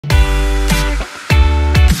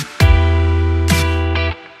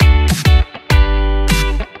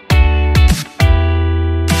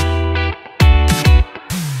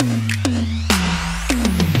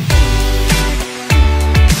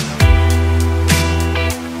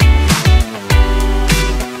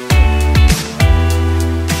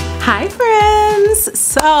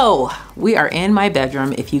So we are in my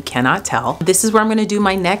bedroom, if you cannot tell. This is where I'm gonna do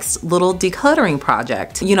my next little decluttering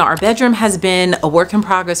project. You know, our bedroom has been a work in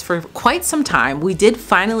progress for quite some time. We did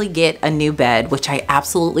finally get a new bed, which I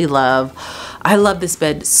absolutely love. I love this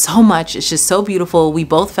bed so much. It's just so beautiful. We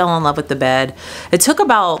both fell in love with the bed. It took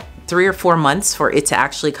about 3 or 4 months for it to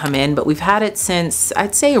actually come in, but we've had it since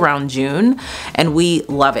I'd say around June and we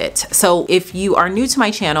love it. So if you are new to my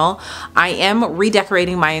channel, I am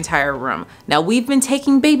redecorating my entire room. Now we've been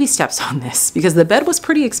taking baby steps on this because the bed was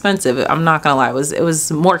pretty expensive. I'm not gonna lie, it was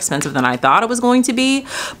more expensive than I thought it was going to be,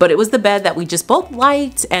 but it was the bed that we just both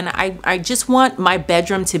liked, and I just want my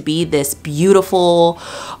bedroom to be this beautiful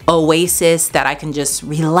oasis that I can just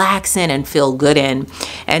relax in and feel good in.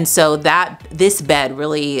 And so this bed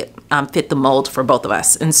really fit the mold for both of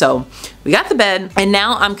us. And so we got the bed, and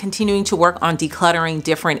now I'm continuing to work on decluttering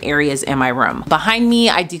different areas in my room. Behind me,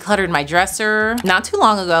 I decluttered my dresser not too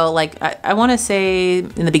long ago, like I wanna say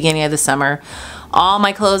in the beginning of the summer. All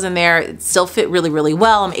my clothes in there still fit really, really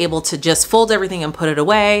well. I'm able to just fold everything and put it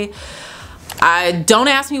away. Don't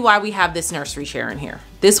ask me why we have this nursery chair in here.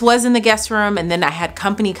 This was in the guest room, and then I had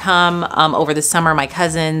company come over the summer, my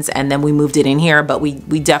cousins, and then we moved it in here, but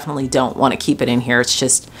we definitely don't want to keep it in here. It's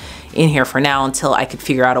just in here for now until I could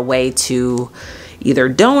figure out a way to either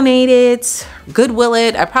donate it, Goodwill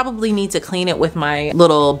it. I probably need to clean it with my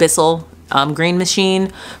little Bissell green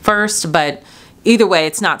machine first, but either way,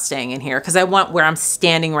 it's not staying in here because I want where I'm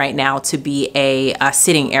standing right now to be a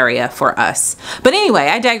sitting area for us. But anyway,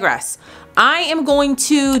 I digress. I am going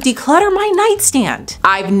to declutter my nightstand.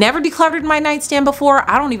 I've never decluttered my nightstand before.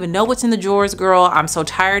 I don't even know what's in the drawers, girl. I'm so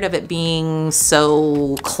tired of it being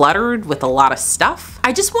so cluttered with a lot of stuff.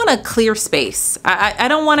 I just want a clear space. I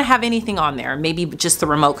don't want to have anything on there. Maybe just the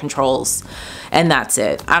remote controls, and that's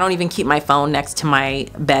it. I don't even keep my phone next to my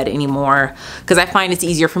bed anymore because I find it's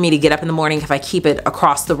easier for me to get up in the morning if I keep it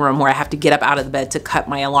across the room where I have to get up out of the bed to cut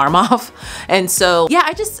my alarm off. And so, yeah,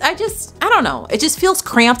 I don't know. It just feels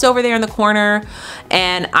cramped over there in the corner,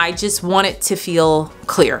 and I just want it to feel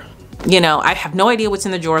clear. You know, I have no idea what's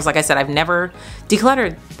in the drawers. Like I said, I've never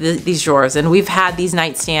decluttered these drawers, and we've had these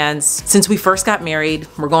nightstands since we first got married.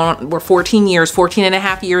 We're 14 and a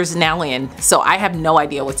half years now in, so I have no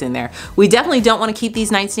idea what's in there. We definitely don't want to keep these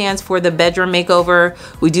nightstands for the bedroom makeover.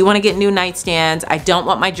 We do want to get new nightstands. I don't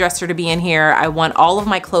want my dresser to be in here. I want all of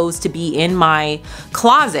my clothes to be in my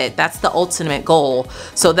closet. That's the ultimate goal.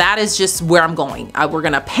 So that is just where I'm going. We're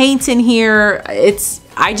gonna paint in here.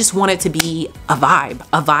 I just want it to be a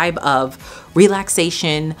vibe of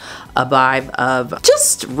relaxation, a vibe of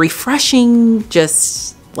just refreshing,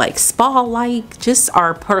 just like spa-like, just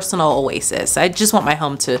our personal oasis. I just want my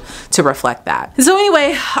home to reflect that. So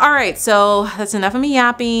anyway, all right, so that's enough of me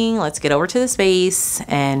yapping. Let's get over to the space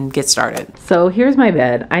and get started. So here's my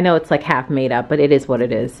bed. I know it's like half made up, but it is what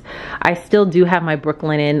it is. I still do have my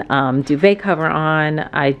Brooklinen duvet cover on.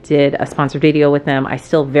 I did a sponsored video with them. I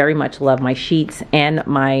still very much love my sheets and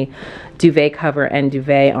my duvet cover and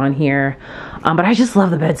duvet on here. But I just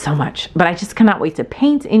love the bed so much. But I just cannot wait to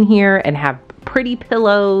paint in here and have pretty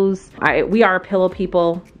pillows. We are pillow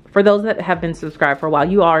people. For those that have been subscribed for a while,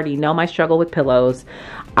 you already know my struggle with pillows.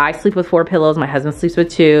 I sleep with 4 pillows. My husband sleeps with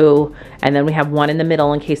 2. And then we have 1 in the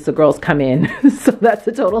middle in case the girls come in. So that's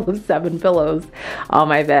a total of 7 pillows on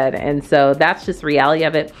my bed. And so that's just the reality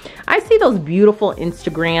of it. I see those beautiful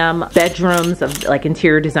Instagram bedrooms of like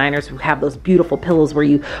interior designers who have those beautiful pillows where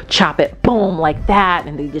you chop it, boom, like that.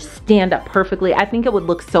 And they just stand up perfectly. I think it would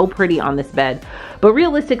look so pretty on this bed. But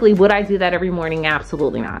realistically, would I do that every morning?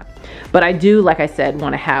 Absolutely not. But I do, like I said,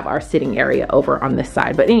 want to have our sitting area over on this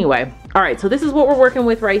side. But anyway, all right, so this is what we're working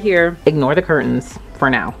with right here. Ignore the curtains for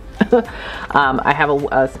now. I have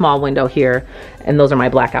a small window here, and those are my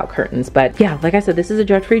blackout curtains. But yeah, like I said, this is a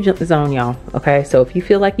judge-free zone, y'all. Okay, so if you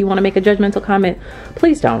feel like you want to make a judgmental comment,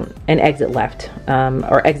 please don't, and exit left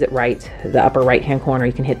or exit right, the upper right-hand corner.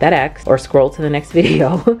 You can hit that X or scroll to the next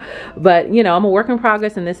video. But you know, I'm a work in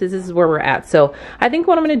progress, and this is where we're at. So I think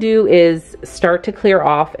what I'm going to do is start to clear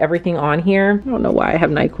off everything on here. I don't know why I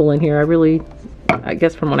have NyQuil in here. I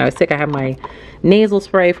guess from when I was sick, I have my nasal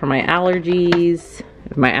spray for my allergies.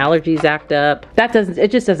 If my allergies act up,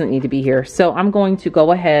 it just doesn't need to be here. So I'm going to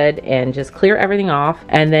go ahead and just clear everything off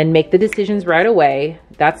and then make the decisions right away.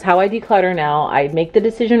 That's how I declutter now. I make the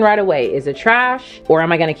decision right away. Is it trash or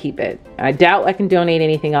am I gonna keep it? I doubt I can donate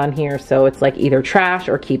anything on here, so it's like either trash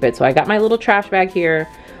or keep it. So I got my little trash bag here.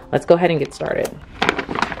 Let's go ahead and get started.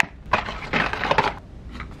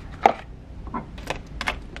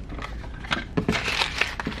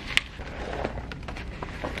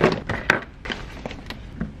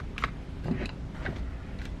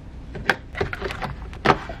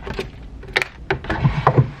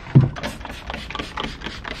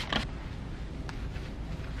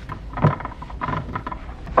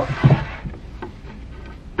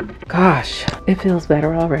 Gosh, it feels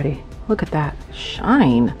better already. Look at that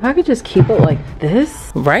shine. If I could just keep it like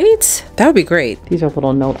this, right? That would be great. These are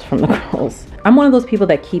little notes from the girls. I'm one of those people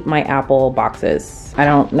that keep my Apple boxes. I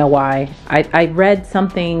don't know why. I read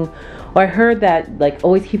something, or I heard that like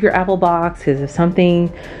always keep your Apple box, because if something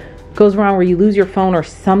goes wrong where you lose your phone or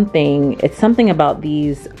something, it's something about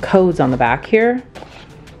these codes on the back here,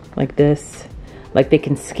 like this. Like they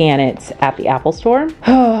can scan it at the Apple store.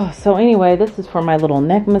 Oh, so anyway, this is for my little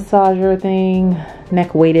neck massager thing,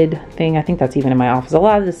 neck weighted thing. I think that's even in my office. A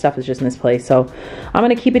lot of this stuff is just misplaced. So I'm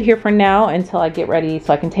gonna keep it here for now until I get ready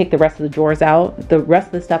so I can take the rest of the drawers out, the rest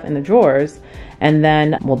of the stuff in the drawers, and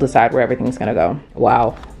then we'll decide where everything's gonna go.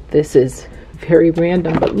 Wow, this is very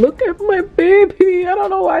random, but look at my baby. I don't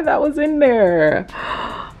know why that was in there.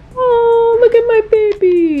 Oh, look at my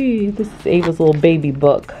baby. This is Ava's little baby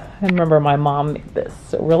book. I remember my mom made this.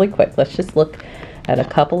 So really quick, let's just look at a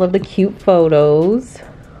couple of the cute photos.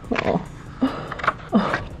 Oh.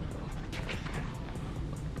 Oh.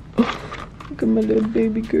 Look at my little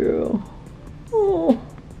baby girl. Oh.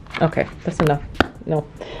 Okay, that's enough. No,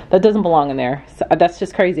 that doesn't belong in there. So that's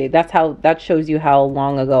just crazy. That shows you how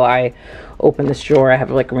long ago I opened this drawer. I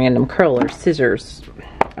have like random curlers, scissors.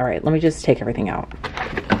 All right, let me just take everything out.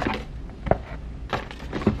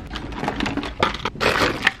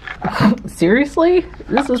 Seriously?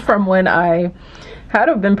 This is from when I had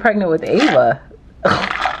to have been pregnant with Ava.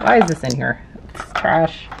 Ugh, why is this in here? It's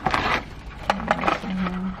trash.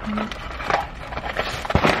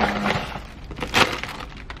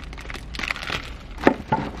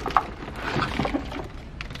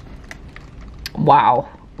 Wow.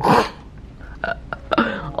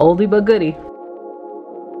 Oldie but goodie.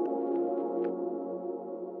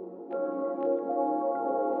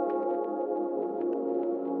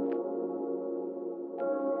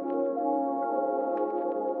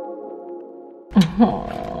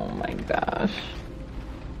 Oh my gosh.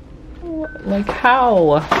 Like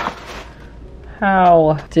how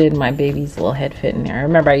did my baby's little head fit in there? I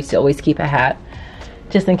remember I used to always keep a hat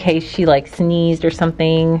just in case she like sneezed or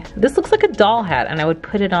something. This looks like a doll hat, and I would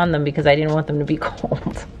put it on them because I didn't want them to be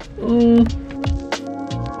cold.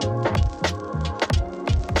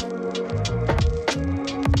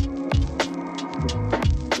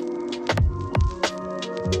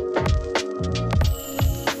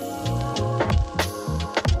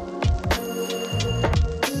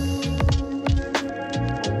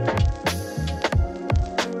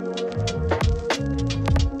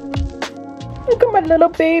 Little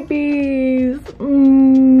babies.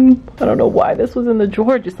 I don't know why this was in the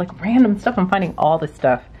drawer, just like random stuff. I'm finding all this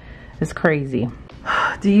stuff. It's crazy.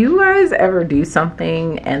 Do you guys ever do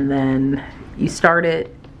something and then you start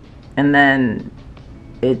it and then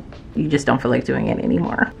you just don't feel like doing it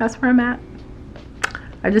anymore? That's where I'm at.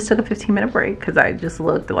 I just took a 15-minute break because I just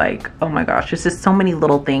looked like, oh my gosh, there's just so many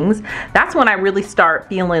little things. That's when I really start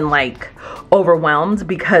feeling like overwhelmed,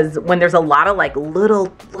 because when there's a lot of like little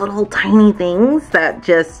tiny things that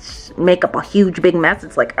just make up a huge big mess,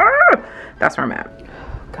 it's like, ah, that's where I'm at.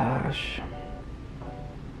 Gosh.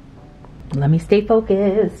 Let me stay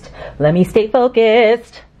focused. Let me stay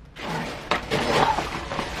focused.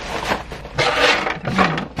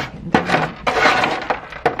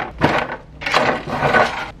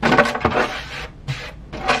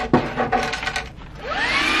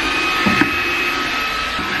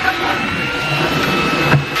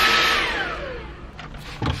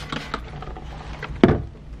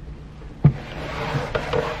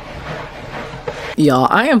 Y'all,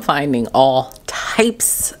 I am finding all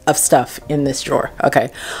types of stuff in this drawer.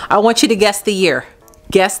 Okay, I want you to guess the year.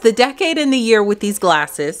 Guess the decade and the year with these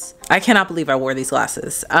glasses. I cannot believe I wore these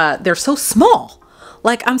glasses. They're so small.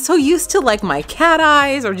 Like, I'm so used to like my cat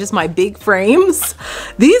eyes or just my big frames.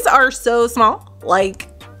 These are so small. Like,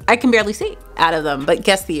 I can barely see out of them, but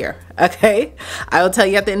guess the year, okay? I will tell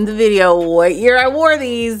you at the end of the video what year I wore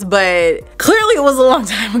these, but clearly it was a long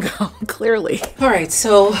time ago, clearly. All right,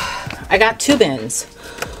 so I got two bins.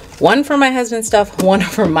 One for my husband's stuff, one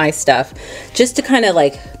for my stuff, just to kind of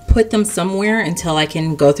like put them somewhere until I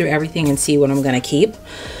can go through everything and see what I'm gonna keep.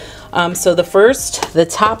 So the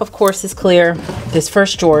top of course is clear. This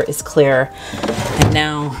first drawer is clear. And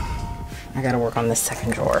now I gotta work on this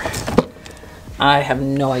second drawer. I have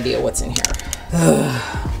no idea what's in here.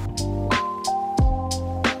 Ugh.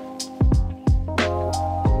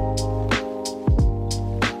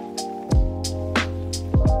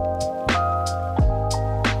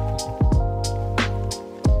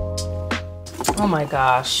 Oh my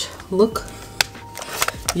gosh, look,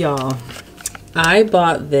 y'all. I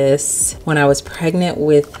bought this when I was pregnant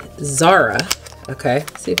with Zara. Okay,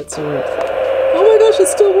 see if it's a oh my gosh, it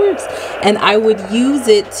still works. And I would use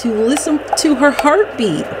it to listen to her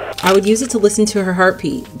heartbeat. I would use it to listen to her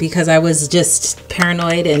heartbeat because I was just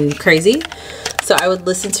paranoid and crazy. So I would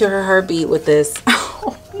listen to her heartbeat with this.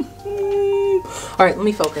 All right, let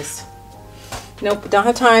me focus. Nope, don't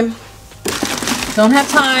have time. Don't have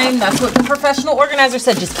time. That's what the professional organizer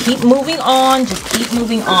said. Just keep moving on. Just keep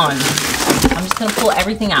moving on. I'm just gonna pull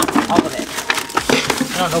everything out, all of it.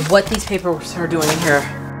 I don't know what these papers are doing in here.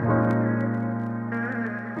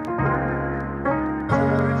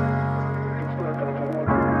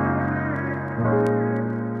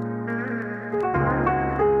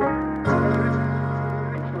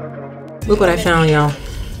 Look what I found, y'all.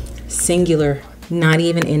 Singular. Not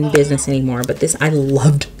even in business anymore, but this, I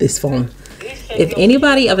loved this phone. If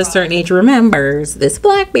anybody of a certain age remembers this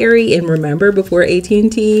BlackBerry, and remember before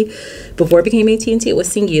AT&T, before it became AT&T, it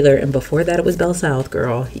was Singular, and before that it was Bell South,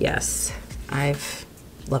 girl. Yes, I've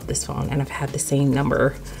loved this phone, and I've had the same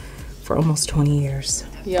number for almost 20 years.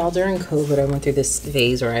 Y'all, during COVID, I went through this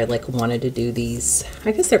phase where I like wanted to do these,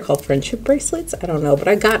 I guess they're called friendship bracelets. I don't know, but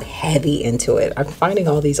I got heavy into it. I'm finding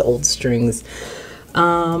all these old strings.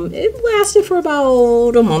 It lasted for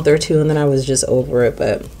about a month or two, and then I was just over it,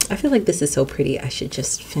 but I feel like this is so pretty. I should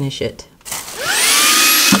just finish it.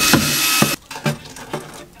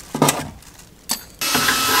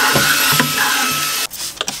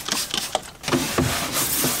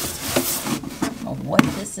 I don't know what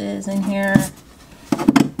this is in here.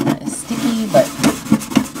 It's sticky, but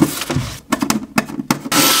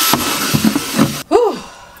whew.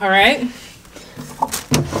 All right.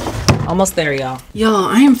 Almost there, y'all. Y'all,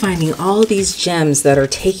 I am finding all these gems that are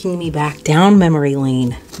taking me back down memory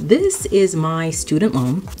lane. This is my student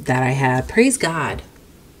loan that I had. Praise God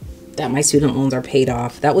that my student loans are paid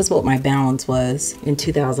off. That was what my balance was in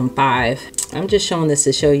 2005. I'm just showing this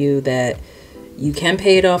to show you that you can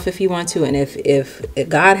pay it off if you want to. And if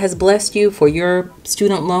God has blessed you for your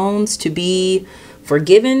student loans to be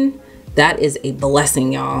forgiven, that is a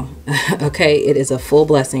blessing, y'all. Okay, it is a full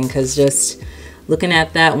blessing, because just looking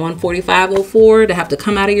at that 145.04 to have to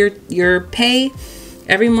come out of your pay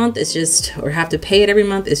every month, it's just, or have to pay it every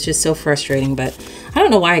month, it's just so frustrating. But I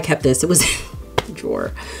don't know why I kept this. It was in the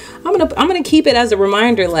drawer. I'm gonna keep it as a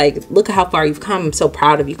reminder, like, look at how far you've come. I'm so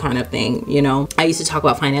proud of you, kind of thing, you know. I used to talk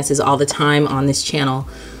about finances all the time on this channel.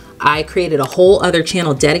 I created a whole other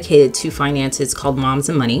channel dedicated to finances called Moms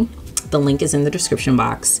and Money. The link is in the description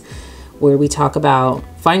box, where we talk about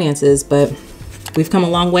finances, but we've come a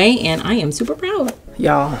long way, and I am super proud.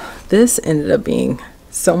 Y'all, this ended up being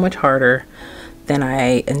so much harder than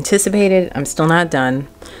I anticipated. I'm still not done.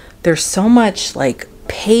 There's so much like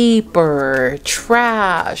paper,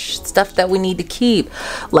 trash, stuff that we need to keep.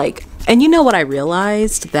 Like, and you know what I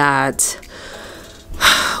realized? That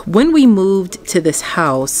when we moved to this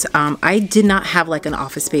house, I did not have like an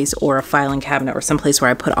office space or a filing cabinet or someplace where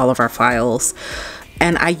I put all of our files.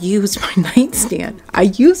 And I used my nightstand. I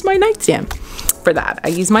used my nightstand for that. I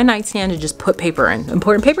used my nightstand to just put paper in.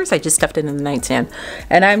 Important papers, I just stuffed it in the nightstand.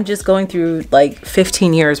 And I'm just going through like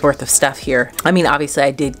 15 years worth of stuff here. I mean, obviously I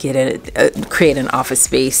did get create an office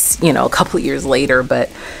space, you know, a couple of years later, but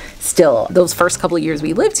still, those first couple of years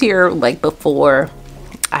we lived here, like before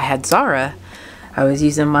I had Zara, I was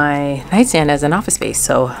using my nightstand as an office space.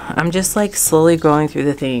 So I'm just like slowly going through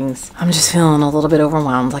the things. I'm just feeling a little bit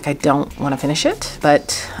overwhelmed. Like I don't want to finish it,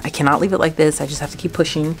 but I cannot leave it like this. I just have to keep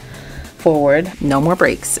pushing forward. No more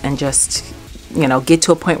breaks, and just, you know, get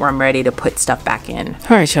to a point where I'm ready to put stuff back in.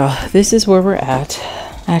 All right, y'all, this is where we're at.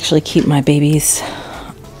 I actually keep my baby's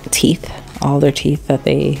teeth, all their teeth that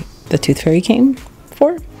the tooth fairy came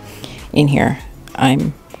for, in here.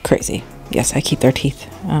 I'm crazy. Yes, I keep their teeth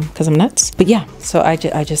because I'm nuts. But yeah, so I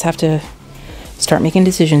just have to start making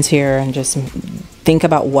decisions here and just think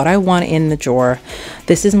about what I want in the drawer.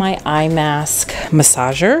 This is my eye mask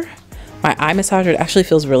massager. My eye massager, it actually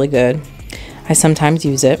feels really good. I sometimes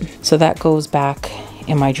use it. So that goes back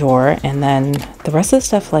in my drawer. And then the rest of the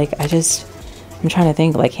stuff, like I'm trying to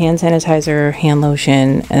think, like hand sanitizer, hand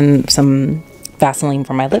lotion, and some Vaseline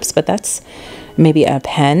for my lips. But that's maybe a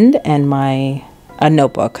pen and a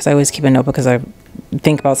notebook, because I always keep a notebook because I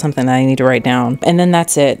think about something that I need to write down. And then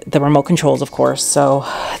that's it. The remote controls, of course. So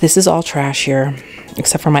this is all trash here,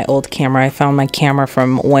 except for my old camera. I found my camera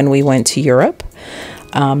from when we went to Europe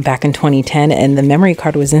back in 2010, and the memory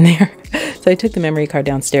card was in there. So I took the memory card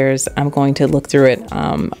downstairs. I'm going to look through it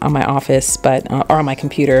on my office, but or on my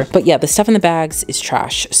computer. But yeah, the stuff in the bags is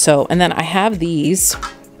trash. So, and then I have these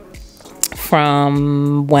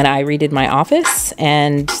from when I redid my office,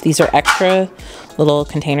 and these are extra little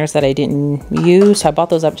containers that I didn't use. So I bought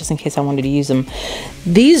those up just in case I wanted to use them.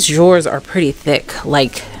 These drawers are pretty thick.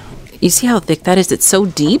 Like, You see how thick that is? It's so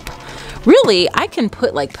deep. Really, I can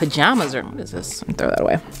put like pajamas, or what is this? Throw that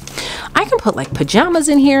away. I can put like pajamas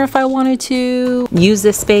in here if I wanted to. Use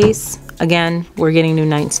this space. Again, we're getting new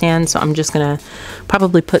nightstand, so I'm just gonna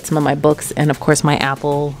probably put some of my books and of course my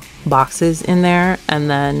Apple boxes in there, and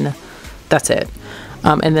then that's it.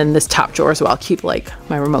 And then this top drawer, so I'll keep like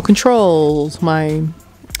my remote controls, my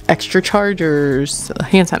extra chargers,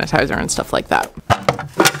 hand sanitizer and stuff like that.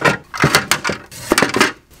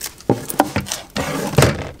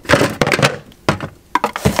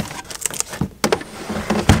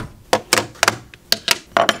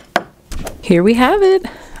 Here we have it.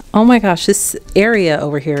 Oh my gosh, this area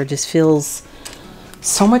over here just feels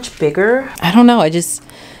so much bigger. I don't know,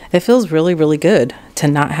 it feels really, really good to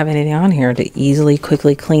not have anything on here, to easily,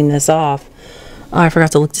 quickly clean this off. Oh, I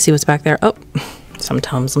forgot to look to see what's back there. Oh, some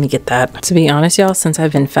Tums, let me get that. To be honest, y'all, since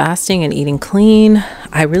I've been fasting and eating clean,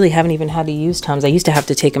 I really haven't even had to use Tums. I used to have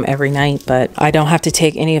to take them every night, but I don't have to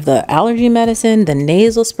take any of the allergy medicine, the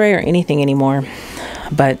nasal spray, or anything anymore.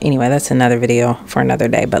 But anyway, that's another video for another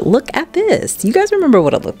day. But look at this. You guys remember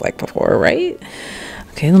what it looked like before, right?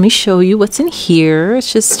 Okay, let me show you what's in here.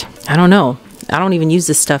 It's just, I don't know. I don't even use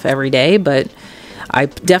this stuff every day, but I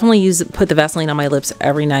definitely put the Vaseline on my lips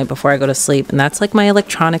every night before I go to sleep. And that's like my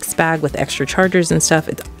electronics bag with extra chargers and stuff.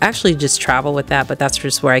 It's actually just travel with that, but that's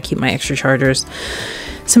just where I keep my extra chargers.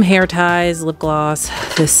 Some hair ties, lip gloss,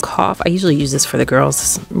 this cough. I usually use this for the girls.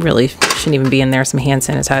 This really shouldn't even be in there. Some hand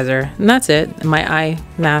sanitizer, and that's it. My eye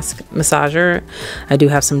mask massager. I do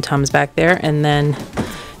have some Tums back there. And then,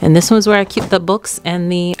 and this one's where I keep the books and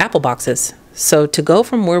the Apple boxes. So to go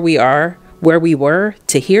from where we were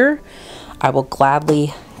to here, I will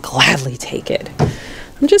gladly take it.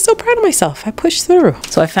 I'm just so proud of myself. I pushed through.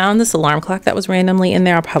 So I found this alarm clock that was randomly in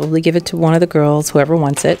there. I'll probably give it to one of the girls, whoever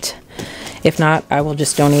wants it. If not, I will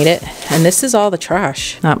just donate it. And this is all the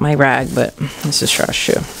trash. Not my rag, but this is trash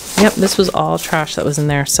too. Yep, this was all trash that was in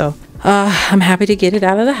there. So I'm happy to get it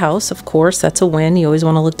out of the house. Of course, that's a win. You always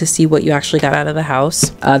want to look to see what you actually got out of the house.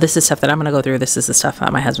 This is stuff that I'm going to go through. This is the stuff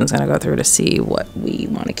that my husband's going to go through to see what we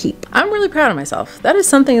want to keep. I'm really proud of myself. That is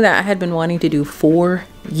something that I had been wanting to do for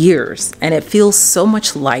years. And it feels so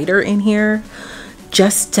much lighter in here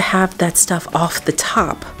just to have that stuff off the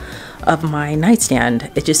top of my nightstand.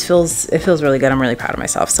 It feels really good. I'm really proud of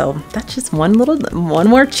myself. So that's just one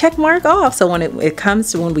more check mark off. So when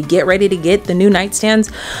when we get ready to get the new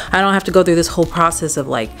nightstands, I don't have to go through this whole process of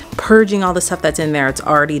like purging all the stuff that's in there. It's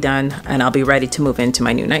already done, and I'll be ready to move into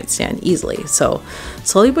my new nightstand easily. So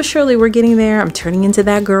slowly but surely we're getting there. I'm turning into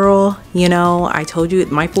that girl. You know, I told you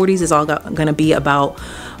my 40s is all gonna be about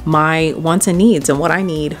my wants and needs and what I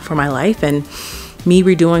need for my life. And me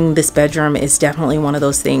redoing this bedroom is definitely one of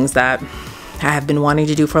those things that I have been wanting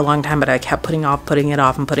to do for a long time, but I kept putting it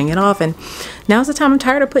off. And now's the time. I'm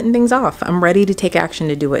tired of putting things off. I'm ready to take action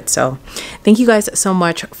to do it. So thank you guys so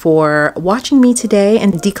much for watching me today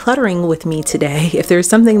and decluttering with me today. If there's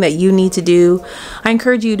something that you need to do, I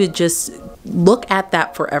encourage you to just look at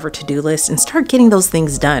that forever to-do list and start getting those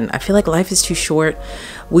things done. I feel like life is too short.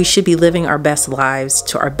 We should be living our best lives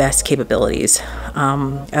to our best capabilities,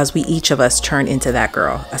 as we each of us turn into that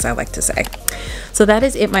girl, as I like to say. So that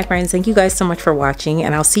is it, my friends. Thank you guys so much for watching,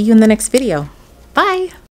 and I'll see you in the next video. Bye.